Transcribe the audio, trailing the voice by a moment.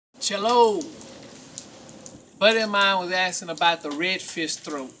Cello. Buddy of mine was asking about the redfish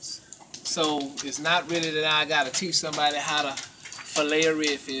throats. So it's not really that I gotta teach somebody how to fillet a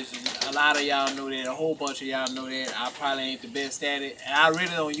redfish. And a lot of y'all know that, a whole bunch of y'all know that. I probably ain't the best at it. And I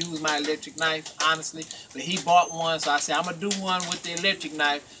really don't use my electric knife, honestly. But he bought one, so I said I'm gonna do one with the electric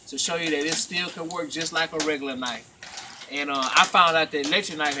knife to show you that it still can work just like a regular knife. And I found out that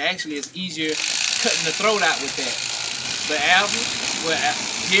electric knife actually is easier cutting the throat out with that. But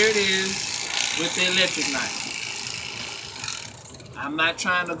here it is with the electric knife. I'm not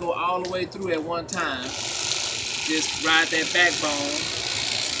trying to go all the way through at one time. Just ride that backbone.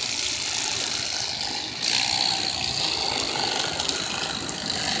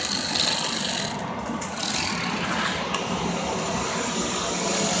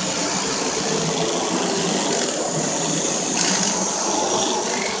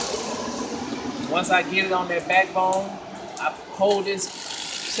 Once I get it on that backbone, I hold this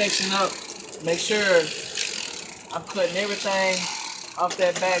section up, make sure I'm cutting everything off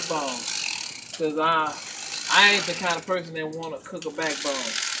that backbone. Because I ain't the kind of person that want to cook a backbone.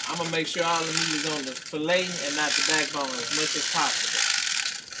 I'm going to make sure all the meat is on the fillet and not the backbone as much as possible.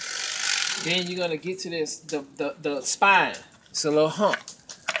 Then you're going to get to this, the spine. It's a little hump.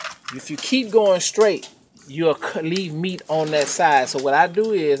 If you keep going straight, you'll leave meat on that side. So what I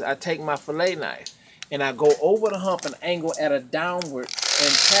do is I take my fillet knife and I go over the hump and angle at a downward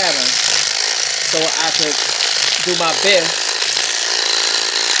and pattern so I can do my best.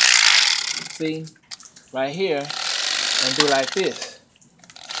 See, right here, and do like this.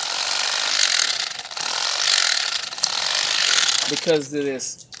 Because of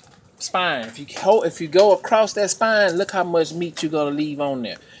this spine. If you go across that spine, look how much meat you're gonna leave on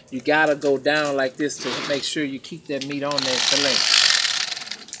there. You gotta go down like this to make sure you keep that meat on that fillet.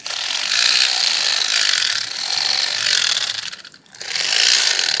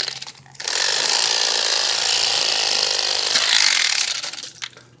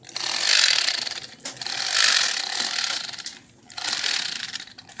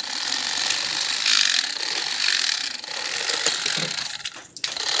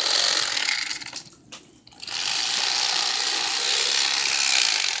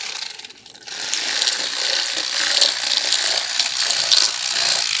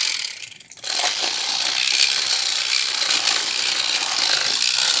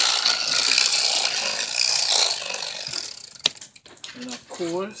 And of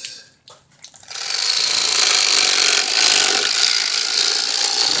course,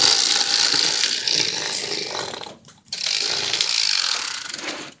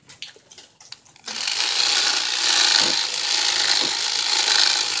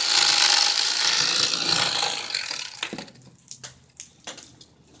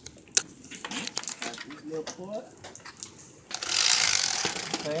 got this little part.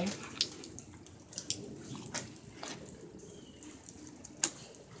 Okay.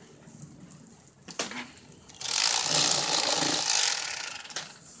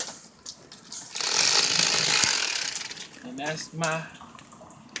 And that's my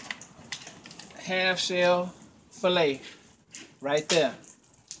half shell fillet right there.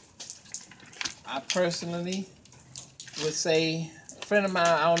 I personally would say, a friend of mine,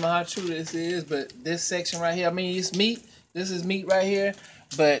 I don't know how true this is, but this section right here, I mean, it's meat. This is meat right here,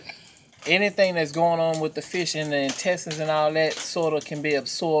 but anything that's going on with the fish and the intestines and all that sort of can be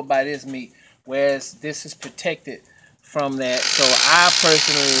absorbed by this meat, whereas this is protected from that. So I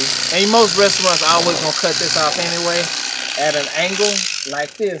personally, and most restaurants are always gonna cut this off anyway, at an angle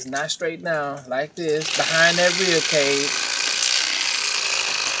like this, not straight down, like this, behind that rib cage.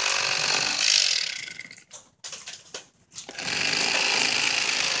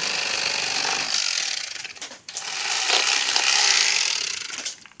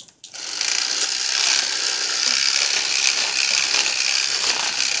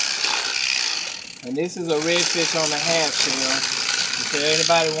 And this is a redfish on the half shell. If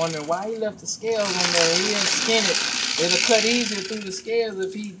anybody wondering why he left the scales on there, he didn't skin it. It'll cut easier through the scales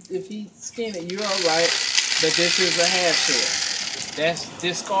if he skin it. You're all right. But this is a half shell. That's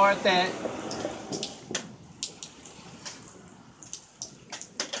discard that.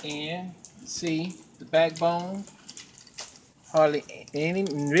 And see the backbone. Hardly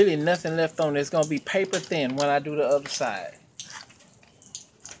really nothing left on it. It's gonna be paper thin when I do the other side.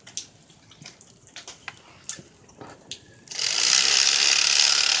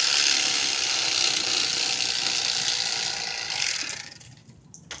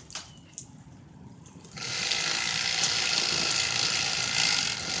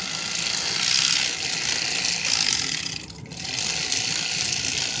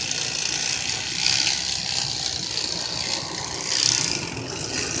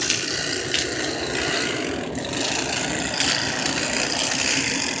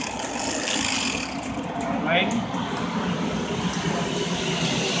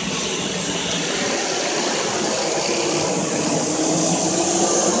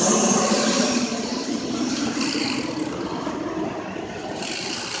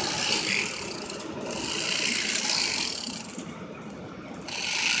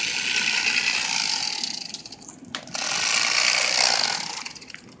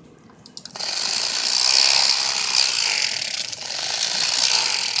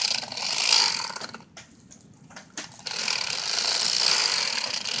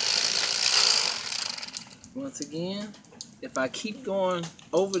 once again, if I keep going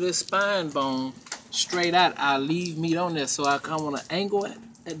over this spine bone straight out, I'll leave meat on there. So I kind of want to angle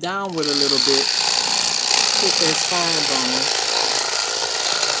it downward a little bit. Put that spine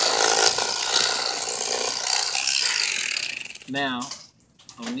bone. Now,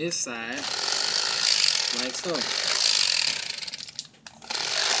 on this side, like so.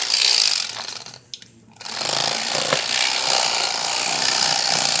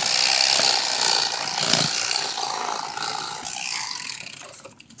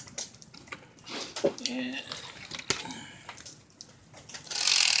 And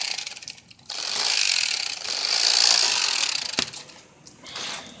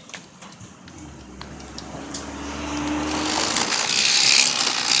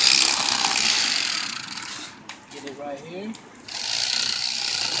get it right here.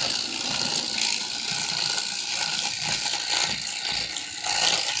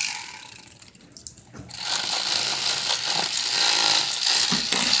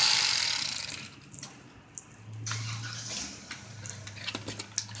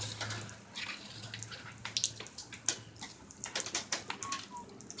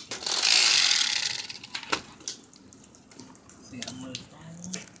 See how much bone.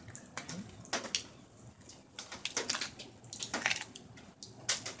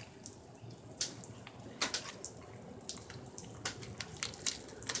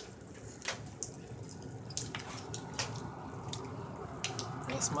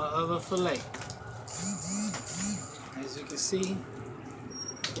 That's my other fillet. As you can see,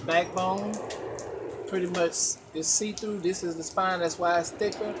 the backbone pretty much is see-through. This is the spine, that's why it's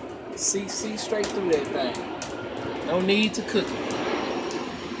thicker. See straight through that thing. No need to cook it.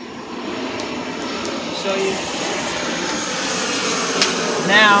 I'll show you.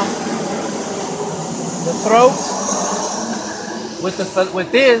 Now, the throat,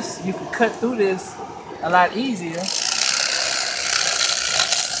 with this, you can cut through this a lot easier.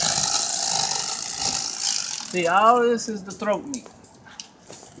 See, all this is the throat meat.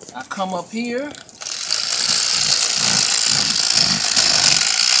 I come up here.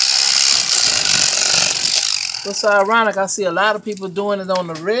 What's so ironic, I see a lot of people doing it on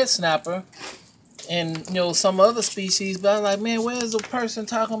the red snapper and, you know, some other species, but I'm like, man, where's the person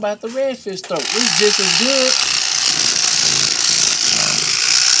talking about the redfish throat? It's just as good.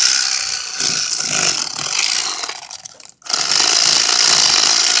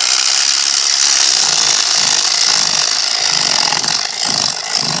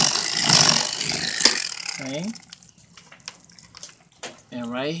 Okay.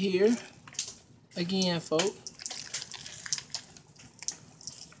 And right here, again, folks.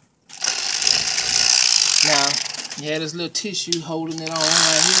 Now, you had this little tissue holding it on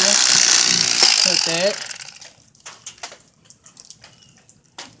right here. Cut that.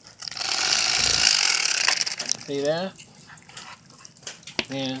 See that?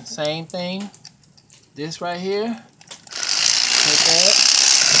 Then, same thing. This right here. Cut that.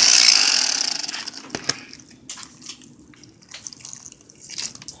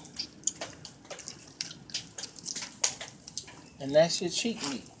 And that's your cheek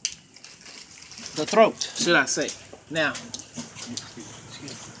meat. The throat, should I say. Now, if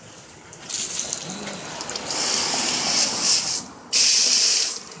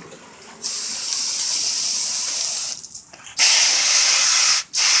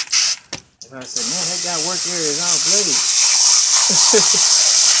I said, man, that guy work area is all bloody.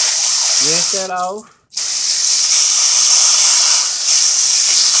 Rinse that off.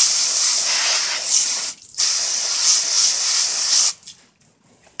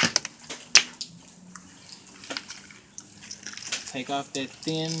 Take off that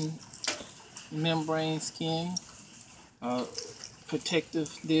thin membrane skin, protective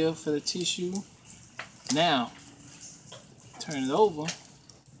deal for the tissue. Now, turn it over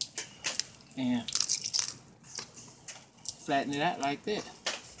and flatten it out like that.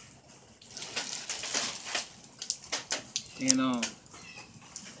 And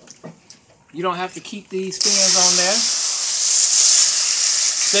you don't have to keep these fins on there,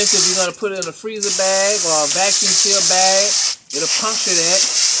 especially if you're going to put it in a freezer bag or a vacuum seal bag. It'll puncture that.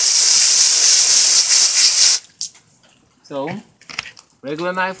 So,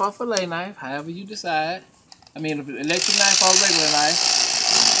 regular knife or fillet knife, however you decide. I mean, electric knife or regular knife.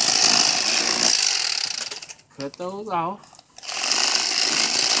 Cut those off.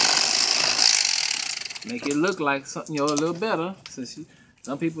 Make it look like something, you know, a little better. Since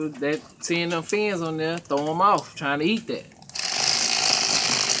some people that seeing them fins on there, throw them off, trying to eat that.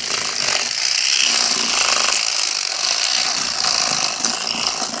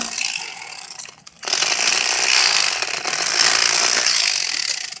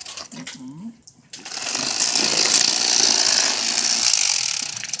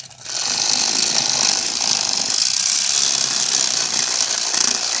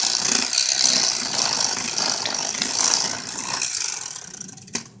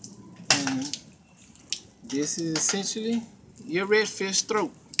 this is essentially your redfish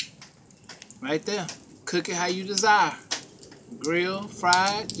throat. Right there. Cook it how you desire. Grill,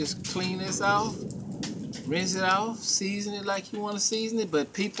 fry it, just clean this off, rinse it off, season it like you want to season it.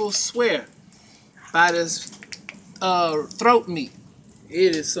 But people swear by this throat meat.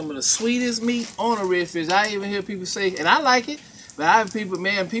 It is some of the sweetest meat on a redfish. I even hear people say, and I like it, but I have people,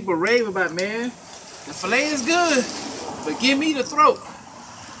 man, people rave about, man, the fillet is good, but give me the throat.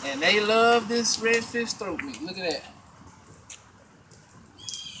 And they love this redfish throat meat. Look at that.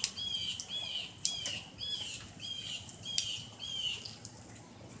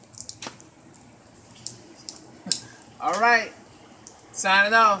 All right,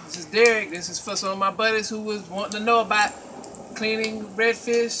 signing off. This is Derek. This is for some of my buddies who was wanting to know about cleaning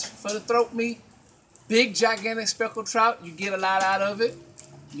redfish for the throat meat. Big, gigantic speckled trout, you get a lot out of it.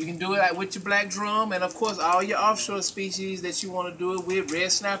 You can do it like with your black drum, and of course all your offshore species that you want to do it with,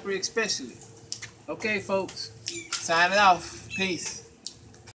 red snapper especially. Okay, folks, signing off. Peace.